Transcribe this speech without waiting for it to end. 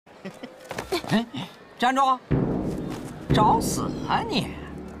哎，站住！找死啊你！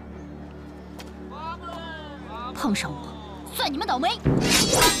碰上我，算你们倒霉！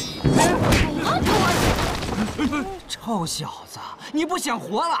臭小子，你不想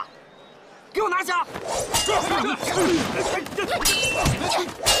活了？给我拿下！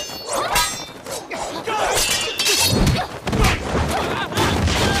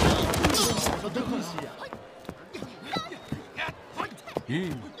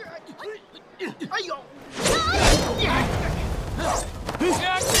哎呦！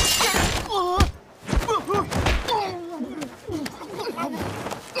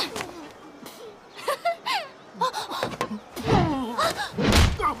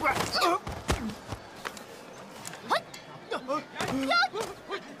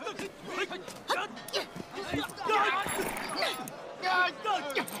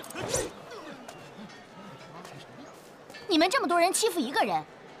你们这么多人欺负一个人，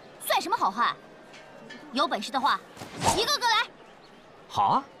算什么好汉？有本事的话，一个个来。好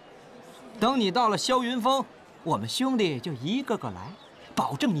啊，等你到了霄云峰，我们兄弟就一个个来，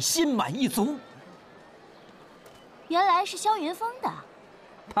保证你心满意足。原来是霄云峰的，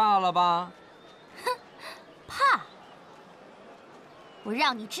怕了吧？哼，怕！我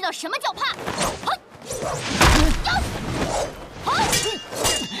让你知道什么叫怕！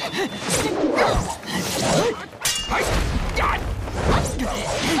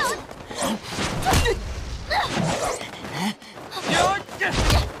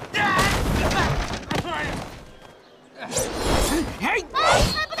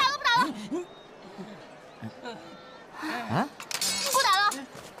不打了，不打了！啊？不打了！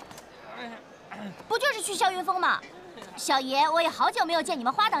不就是去霄云峰吗？小爷，我也好久没有见你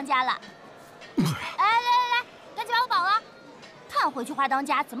们花当家了。来，赶紧把我绑了！看回去花当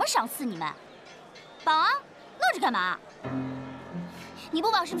家怎么赏赐你们。绑啊！愣着干嘛？你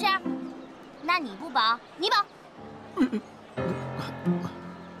不绑是不是？那你不绑，你绑。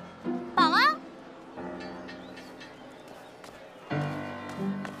绑啊！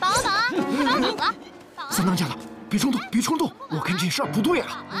绑啊绑啊！快把我绑了！绑啊！三当家的，别冲动，别冲动！我看这事儿不对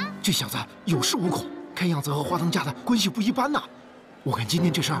啊！这小子有恃无恐，看样子和花当家的关系不一般呐。我看今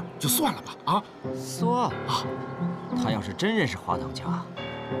天这事儿就算了吧。啊，算了。他要是真认识花当家，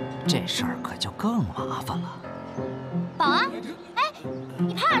这事儿可就更麻烦了。绑啊！哎，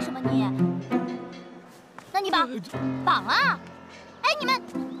你怕什么你？那你绑，绑啊！哎，你们，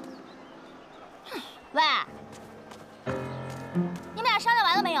喂，你们俩商量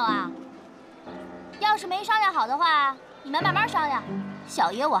完了没有啊？要是没商量好的话，你们慢慢商量。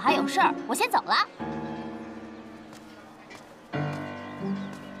小爷我还有事儿，我先走了。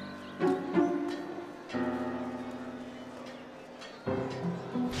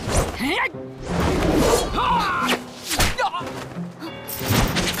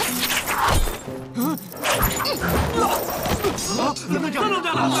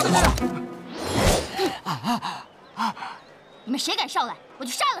你们谁敢上来，我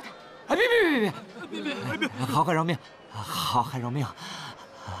就杀了他！哎，别！好汉饶命，好汉饶命！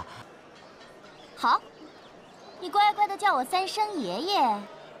好，你乖乖的叫我三声爷爷，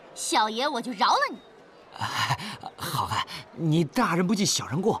小爷我就饶了你。好汉，你大人不计小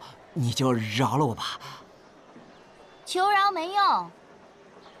人过，你就饶了我吧。求饶没用，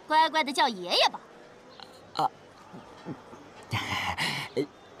乖乖的叫爷爷吧。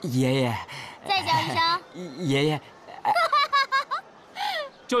爷爷，再叫一声爷爷。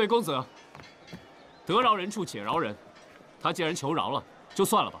这位公子，得饶人处且饶人，他既然求饶了，就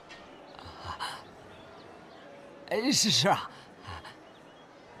算了吧。是啊。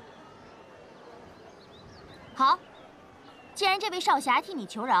好，既然这位少侠替你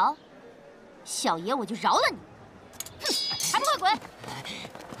求饶，小爷我就饶了你。哼，还不快滚！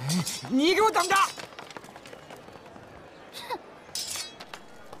你给我等着！哼！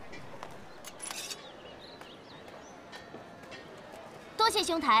多谢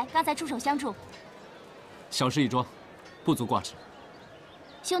兄台刚才出手相助。小事一桩，不足挂齿。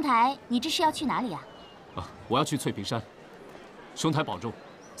兄台，你这是要去哪里啊？啊，我要去翠屏山。兄台保重，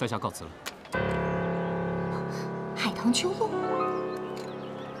在下告辞了。海棠秋露，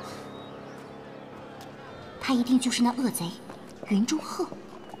他一定就是那恶贼云中鹤。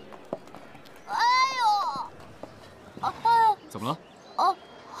哎呦！怎么了？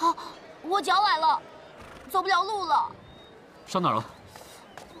我脚崴了，走不了路了。伤哪儿了？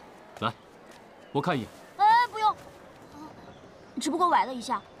来，我看一眼。哎，不用，只不过崴了一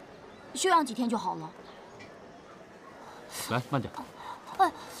下，休养几天就好了。来，慢点。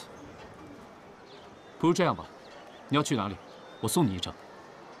哎，不如这样吧，你要去哪里？我送你一程。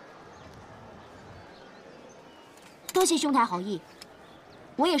多谢兄台好意。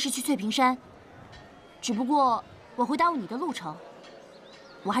我也是去翠屏山，只不过我会耽误你的路程，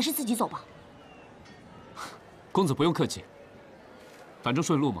我还是自己走吧。公子不用客气，反正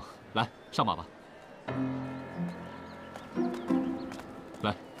顺路嘛。来，上马吧。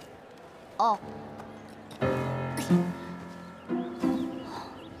来。哦。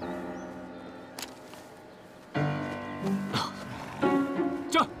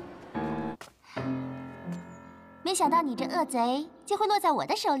这。没想到你这恶贼就会落在我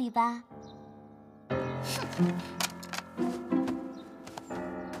的手里吧？哼！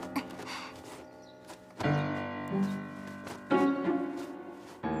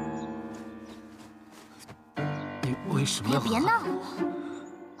你为什么要？别闹！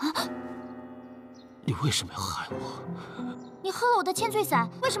啊！你为什么要害我？你喝了我的千岁散，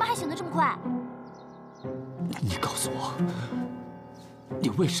为什么还醒得这么快？你告诉我，你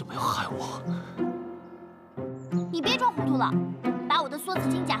为什么要害我？你别装糊涂了，把我的梭子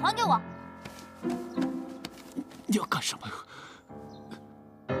金甲还给我！你要干什么？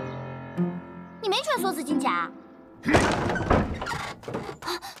你没穿梭子金甲。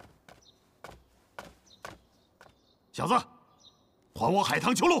小子，还我海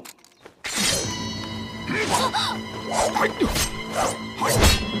棠球路！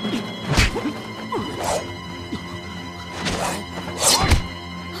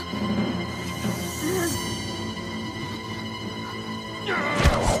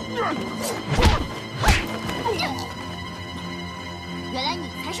原来你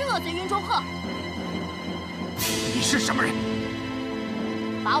才是恶贼云中鹤！你是什么人？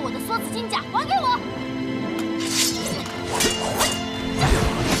把我的梭子金甲还给我！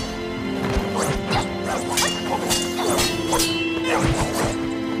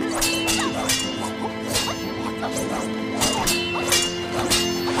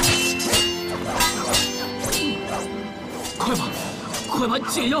快把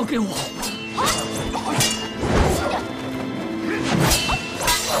解药给我！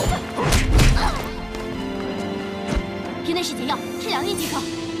皮内氏解药，吃2粒即可。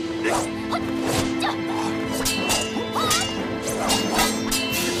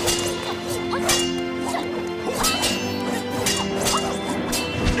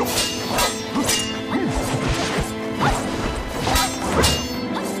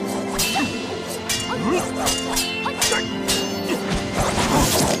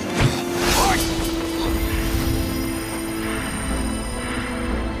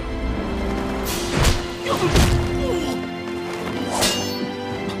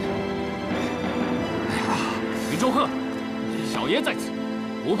云中鹤，小爷在此，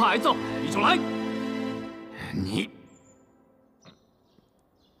不怕挨揍，你就来。你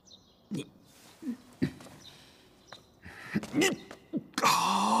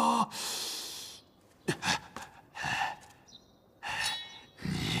啊！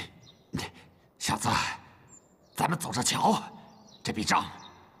小子，咱们走着瞧，这笔账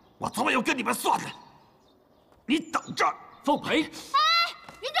我早晚要跟你们算的。你等着，奉陪。云中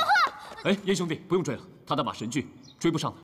鹤！哎，燕兄弟，不用追了，他那把神驹追不上了。